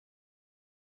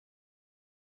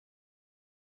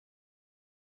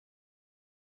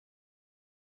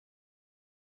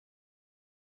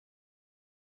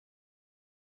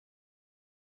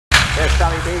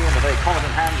Sally B in the very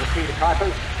competent hands of Peter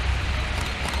Kuipers.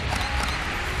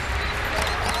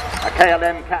 A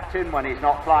KLM captain when he's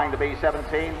not flying the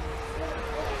B-17.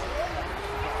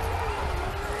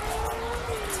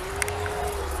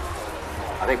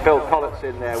 I think Phil Collett's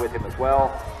in there with him as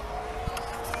well.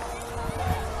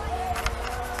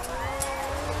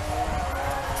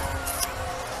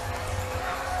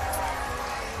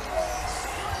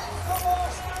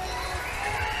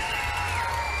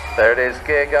 There it is,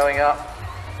 gear going up.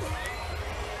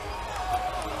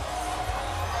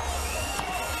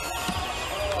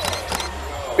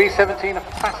 B-17, a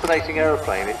fascinating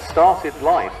aeroplane. It started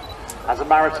life as a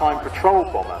maritime patrol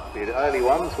bomber. The early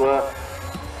ones were,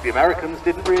 the Americans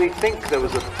didn't really think there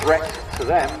was a threat to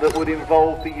them that would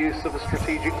involve the use of a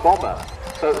strategic bomber.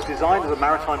 So it was designed as a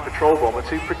maritime patrol bomber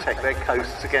to protect their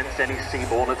coasts against any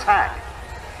seaborne attack.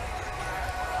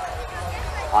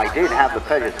 I did have the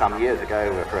pleasure some years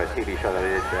ago for a TV show that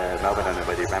I did, Melbourne, I don't know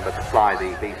whether you remember, to fly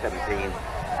the B-17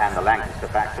 and the Lancaster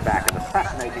back to back, and the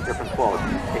fascinating difference was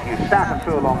if you sat and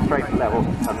flew along straight and level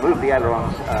and moved the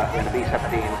ailerons in the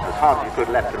B-17 as hard as you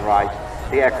could left and right,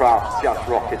 the aircraft just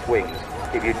rocked its wings.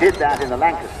 If you did that in the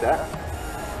Lancaster,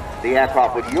 the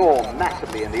aircraft would yaw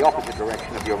massively in the opposite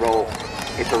direction of your roll.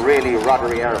 It's a really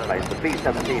ruddery aeroplane. The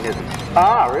B-17 isn't.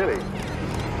 Ah, really?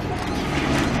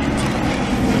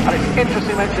 And it's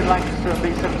interesting to mention Lancaster and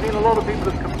B-17. A lot of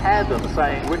people have compared them,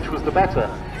 saying which was the better.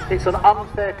 It's an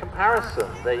unfair comparison.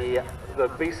 The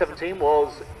B-17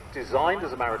 was designed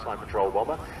as a maritime patrol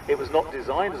bomber. It was not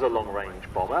designed as a long-range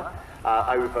bomber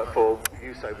for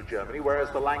use over Germany, whereas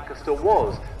the Lancaster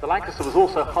was. The Lancaster was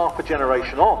also half a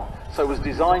generation on, so it was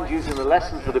designed using the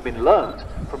lessons that have been learned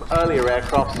from earlier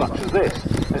aircraft such as this.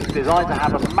 It's designed to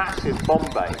have a massive bomb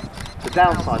bay. The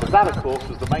downside of that, of course,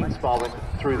 was the main spar went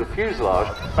through the fuselage,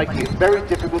 making it very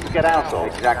difficult to get out of.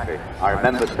 Exactly. I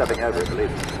remember stepping over it, believe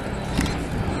me.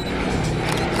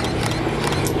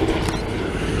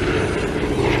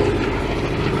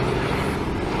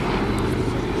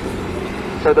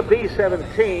 So the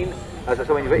B-17, as I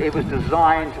said, it was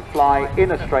designed to fly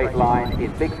in a straight line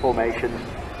in big formations,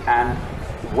 and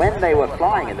when they were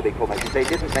flying in the big formations, they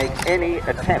didn't make any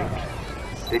attempt,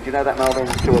 did you know that, Melvin,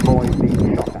 to avoid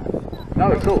being shot at?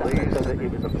 No, at all. It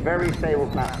was a very stable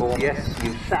platform. Yes,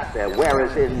 you sat there,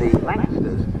 whereas in the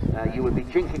Lancasters, you would be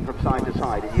jinking from side to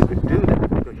side, and you could do that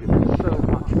because you had so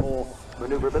much more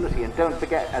maneuverability. And don't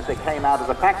forget, as they came out of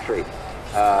the factory,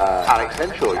 Alex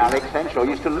Henshaw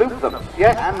used to loop them,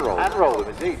 yes, and roll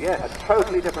them, indeed, yes. A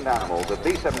totally different animal. The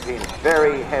B-17 is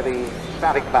very heavy,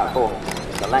 static platform.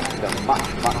 The Lancaster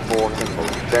much more nimble,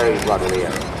 very rudderly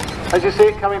aero. As you see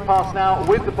it coming past now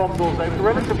with the bomb doors open, a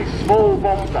relatively small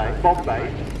bomb bay.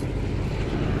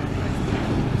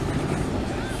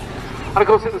 And of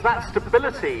course it was that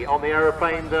stability on the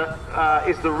aeroplane that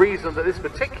is the reason that this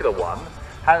particular one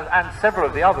and several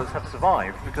of the others have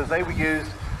survived, because they were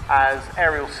used as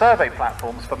aerial survey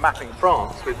platforms for mapping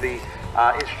France with the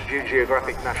Institut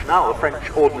Géographique National, the French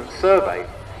Ordnance Survey.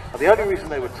 And the only reason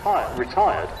they were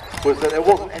retired was that there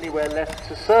wasn't anywhere left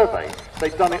to survey.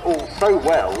 They'd done it all so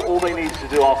well, all they needed to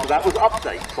do after that was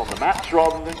updates on the maps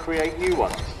rather than create new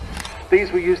ones.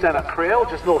 These were used down at Creil,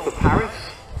 just north of Paris,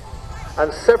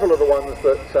 and several of the ones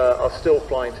that are still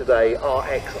flying today are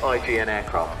ex-IGN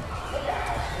aircraft.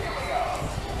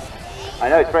 I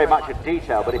know it's very much a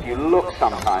detail, but if you look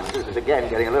sometimes, this is again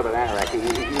getting a little bit anarchy,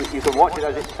 you can watch it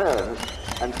as it turns,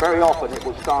 and very often it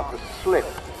will start to slip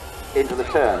into the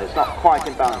turn. It's not quite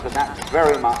in balance, and that's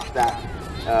very much that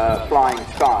flying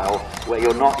style where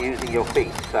you're not using your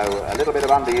feet. So a little bit of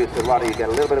underuse of the rudder, you get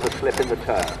a little bit of a slip in the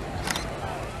turn.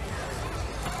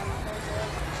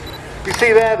 You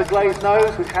see there the glazed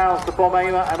nose, which housed the bomb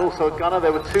aimer and also a gunner.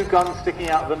 There were two guns sticking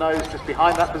out of the nose just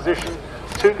behind that position.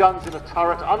 Two guns in a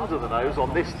turret under the nose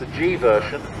on this, the G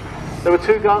version. There were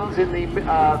two guns in the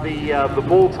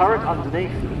ball turret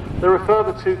underneath. There were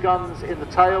further two guns in the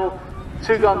tail,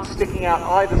 two guns sticking out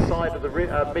either side of the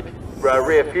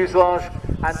rear fuselage,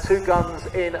 and two guns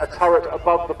in a turret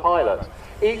above the pilot.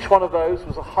 Each one of those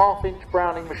was a half-inch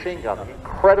Browning machine gun.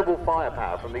 Incredible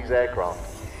firepower from these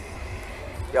aircraft.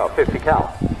 Yeah, 50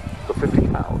 cal. The 50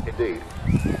 cal, indeed.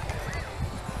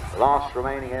 The last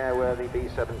remaining airworthy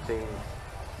B-17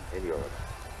 in Europe.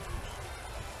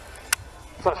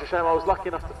 Such a shame. I was lucky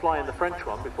enough to fly in the French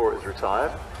one before it was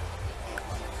retired.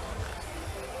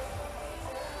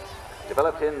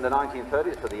 Developed in the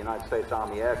 1930s for the United States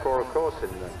Army Air Corps, of course,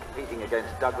 and competing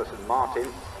against Douglas and Martin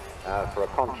for a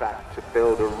contract to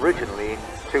build originally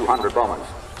 200 bombers.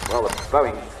 Well, the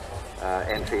Boeing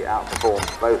entry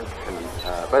outperformed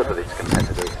both of its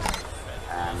competitors,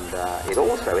 and it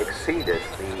also exceeded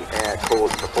the Air Corps'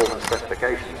 performance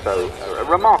specifications, so a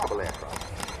remarkable aircraft.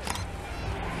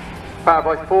 Powered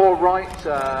by 4 Wright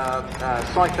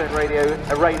Cyclone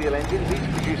radial engines, each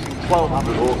producing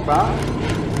 1200 horsepower.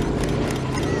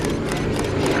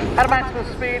 At a maximum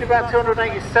speed of about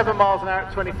 287 miles an hour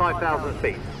at 25,000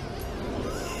 feet.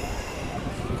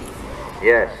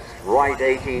 Yes, Wright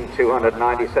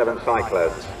 18297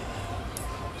 Cyclones.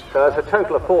 So that's a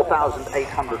total of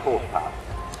 4,800 horsepower.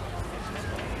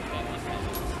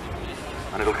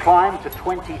 And it'll climb to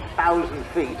 20,000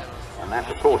 feet, and that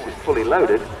of course is fully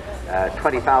loaded,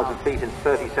 20,000 feet in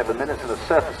 37 minutes and a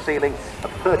surface ceiling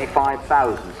of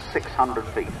 35,600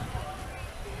 feet.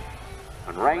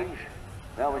 And range,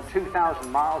 well, in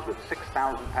 2,000 miles with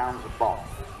 6,000 pounds of bomb.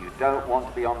 You don't want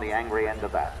to be on the angry end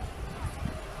of that.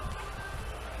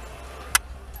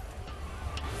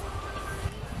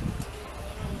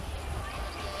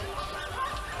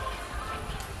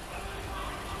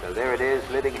 So there it is,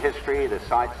 living history, the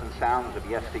sights and sounds of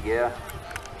yesteryear.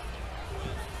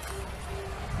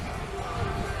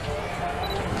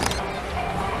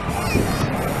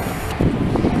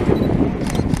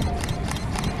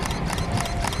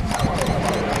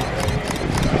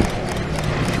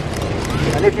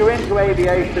 And if you're into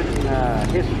aviation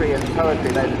history and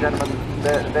poetry, ladies and gentlemen,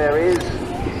 there is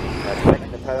a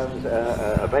collection of poems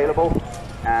available.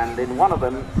 And in one of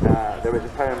them, there is a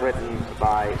poem written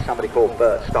by somebody called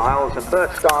Bert Stiles. And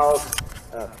Bert Stiles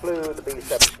flew the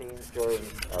B-17s during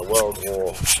World War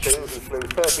II. He flew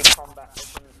 30 combat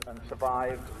missions and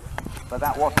survived, but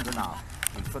that wasn't enough.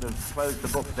 He could have closed the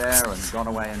book there and gone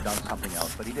away and done something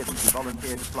else, but he didn't. He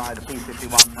volunteered to fly the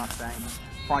P-51 Mustang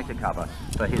fighter cover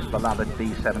for his beloved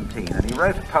B-17. And he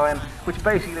wrote a poem which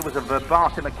basically was a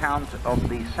verbatim account of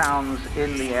the sounds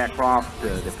in the aircraft,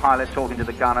 the pilot talking to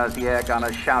the gunners, the air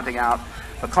gunners shouting out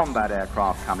for combat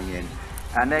aircraft coming in.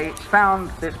 And they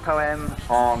found this poem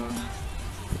on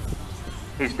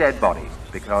his dead body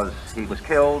because he was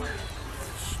killed.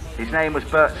 His name was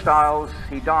Bert Stiles.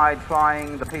 He died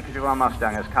flying the P-51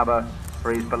 Mustang as cover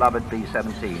for his beloved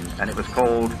B-17, and it was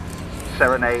called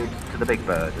Serenade to the Big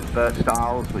Bird, and Bert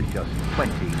Stiles was just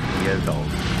 20 years old.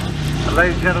 And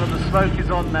ladies and gentlemen, the smoke is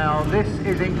on now. This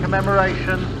is in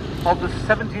commemoration of the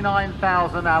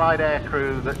 79,000 Allied air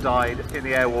crew that died in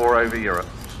the air war over Europe.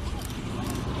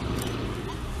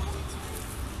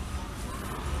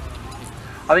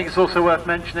 I think it's also worth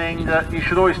mentioning that you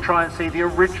should always try and see the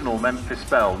original Memphis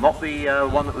Belle, not the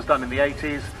one that was done in the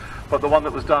 80s, but the one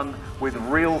that was done with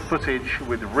real footage,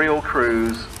 with real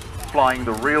crews, flying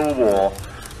the real war.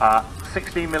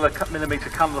 16mm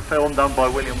colour film done by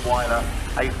William Wyler,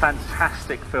 a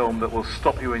fantastic film that will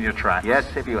stop you in your tracks. Yes,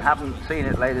 if you haven't seen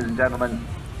it, ladies and gentlemen,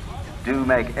 do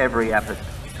make every effort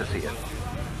to see it.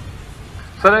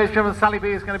 So ladies and gentlemen, Sally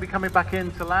B is going to be coming back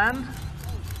in to land.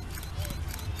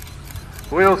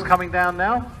 Wheels coming down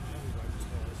now.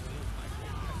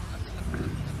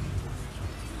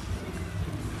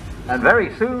 And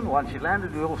very soon, once she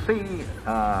landed, we'll see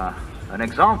an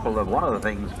example of one of the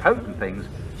things, potent things,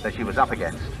 that she was up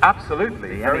against.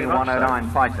 Absolutely. The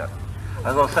ME-109 fighter. As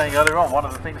I was saying earlier on, one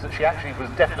of the things that she actually was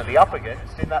definitely up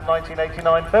against in that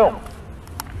 1989 film.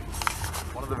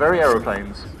 One of the very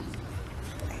aeroplanes.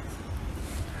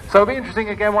 So it'll be interesting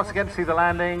again, once again, to see the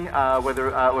landing, whether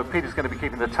Peter's going to be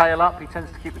keeping the tail up. He tends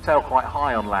to keep the tail quite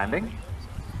high on landing.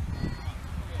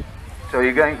 So are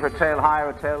you going for a tail high or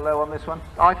a tail low on this one?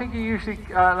 I think he usually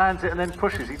lands it and then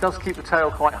pushes. He does keep the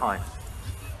tail quite high.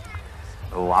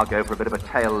 Oh, I'll go for a bit of a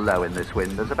tail low in this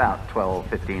wind. There's about 12,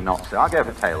 15 knots there. I'll go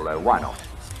for tail low, why not?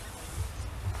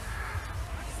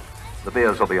 The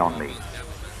beers will be on me.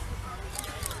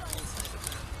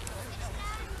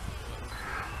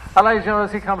 And ladies and gentlemen,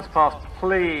 as he comes past,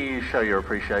 please show your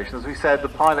appreciation. As we said, the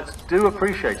pilots do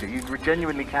appreciate it. You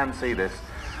genuinely can see this.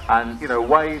 And, you know,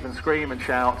 wave and scream and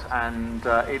shout, and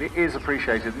it is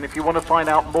appreciated. And if you want to find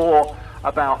out more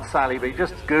about Sally B,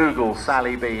 just Google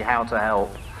Sally B, how to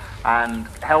help, and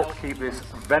help keep this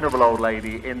venerable old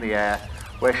lady in the air,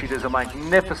 where she does a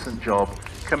magnificent job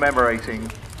commemorating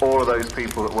all of those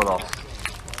people that were lost.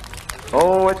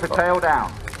 Oh, it's a tail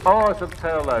down. Oh, it's a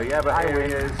tail low, yeah, but here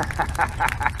he is.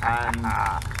 And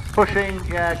pushing,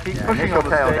 yeah, keep pushing on the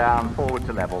tail stick. Down, forward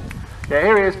to level. Yeah,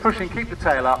 here he is, pushing, keep the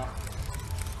tail up.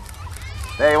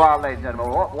 There you are, ladies and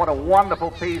gentlemen. What a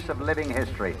wonderful piece of living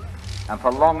history. And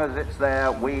for long as it's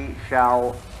there, we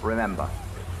shall remember.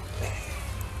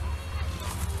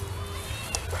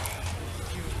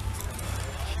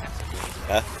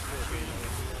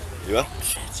 You are?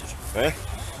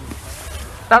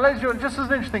 Now, ladies and gentlemen, just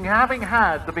as interesting, having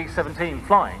had the B-17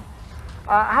 flying,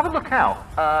 have a look out.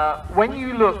 When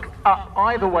you look up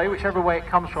either way, whichever way it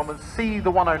comes from, and see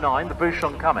the 109, the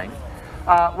Bouchon coming,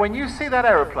 when you see that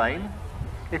aeroplane,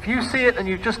 if you see it and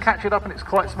you just catch it up and it's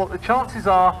quite small, the chances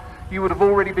are you would have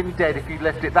already been dead if you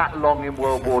left it that long in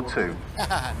World War II.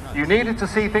 You needed to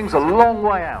see things a long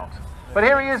way out. But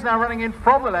here he is now running in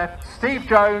from the left, Steve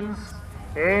Jones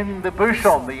in the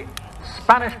Bouchon, the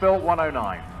Spanish-built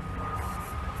 109.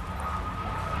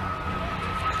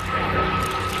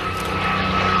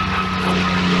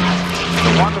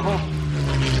 The wonderful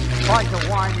spike of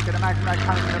wine, you can imagine that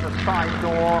coming through the side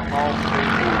door of the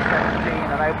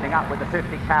B-17 and opening up with the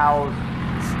 50 cows,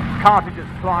 cartridges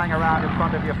flying around in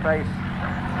front of your face.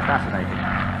 Fascinating.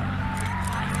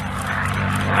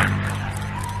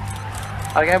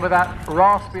 Again with that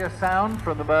raspier sound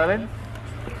from the Merlin.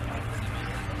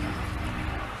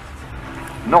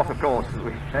 Not, of course, as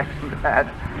we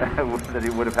had that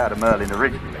it would have had a Merlin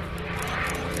originally.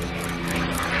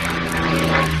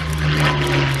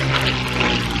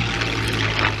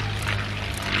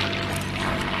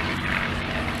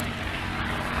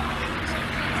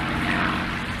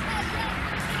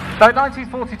 So in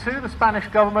 1942, the Spanish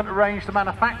government arranged a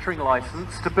manufacturing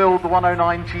license to build the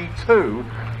 109G2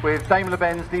 with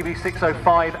Daimler-Benz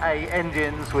DB605A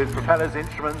engines with propellers,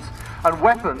 instruments and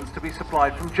weapons to be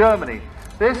supplied from Germany.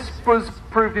 This was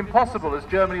proved impossible as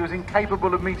Germany was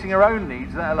incapable of meeting her own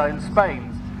needs, let alone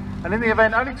Spain's. And in the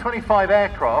event, only 25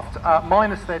 aircraft,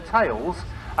 minus their tails,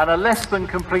 and a less than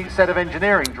complete set of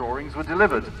engineering drawings were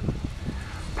delivered.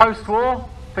 Post-war,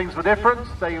 things were different.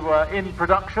 They were in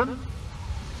production.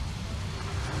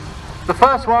 The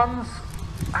first ones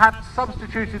had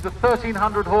substituted the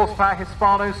 1300 horsepower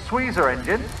Hispano Suiza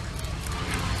engine.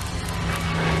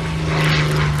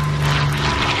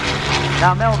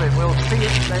 Now Melvin, we'll see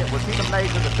them made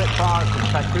in the Spitfires, in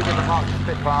fact 2 different marks of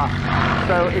Spitfire.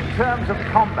 So in terms of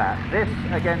combat, this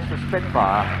against the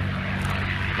Spitfire,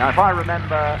 now if I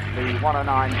remember, the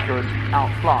 109 should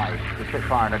outfly the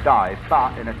Spitfire in a dive,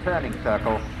 but in a turning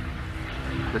circle,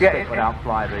 the Spit would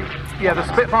outfly the... Yeah, the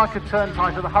Spitfire could turn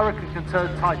tighter, the Hurricane can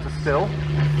turn tighter still.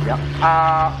 Yep.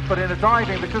 But in a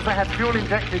diving, because they had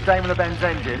fuel-injected Daimler-Benz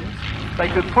engines, they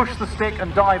could push the stick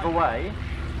and dive away.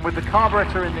 With the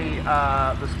carburetor in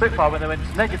the Spitfire, when they went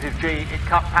to negative G, it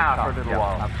cut power for a little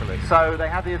while. Absolutely. So they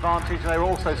had the advantage, and they were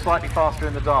also slightly faster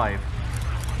in the dive.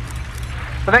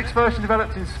 The next version,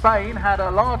 developed in Spain, had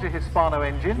a larger Hispano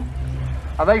engine,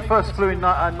 and they first flew in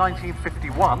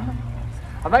 1951.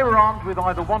 And they were armed with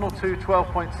either 1 or 2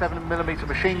 12.7mm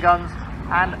machine guns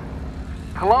and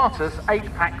Pilatus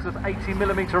 8 packs of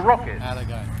 80mm rockets. How they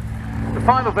go? The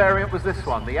final variant was this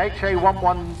one, the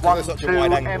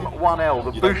HA1112M1L,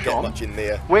 the Bouchon,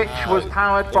 which was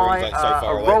powered by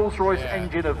a Rolls-Royce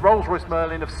engine, a Rolls-Royce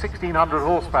Merlin of 1600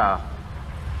 horsepower.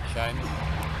 Shame.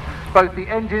 Both the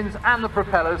engines and the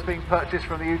propellers being purchased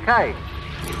from the UK.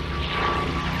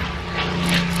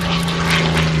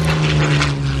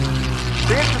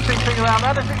 The interesting thing around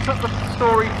that is it took the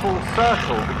story full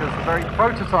circle, because the very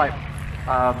prototype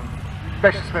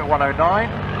Messerschmitt 109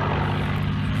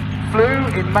 flew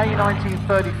in May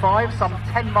 1935, some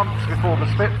 10 months before the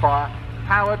Spitfire,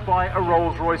 powered by a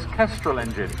Rolls-Royce Kestrel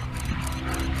engine.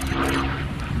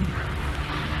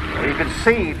 You can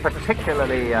see,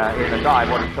 particularly in the dive,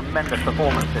 what a tremendous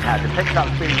performance it had. It picked up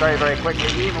speed very, very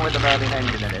quickly, even with the Merlin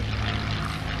engine in it.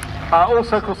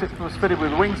 Also, of course, it was fitted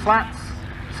with wing slats,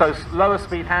 so lower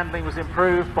speed handling was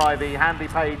improved by the Handley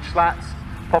Page slats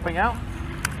popping out.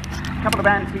 A couple of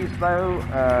antis though,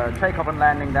 takeoff and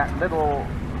landing, that little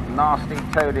nasty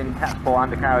towed-in cat paw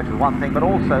undercarriage was one thing, but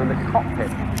also the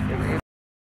cockpit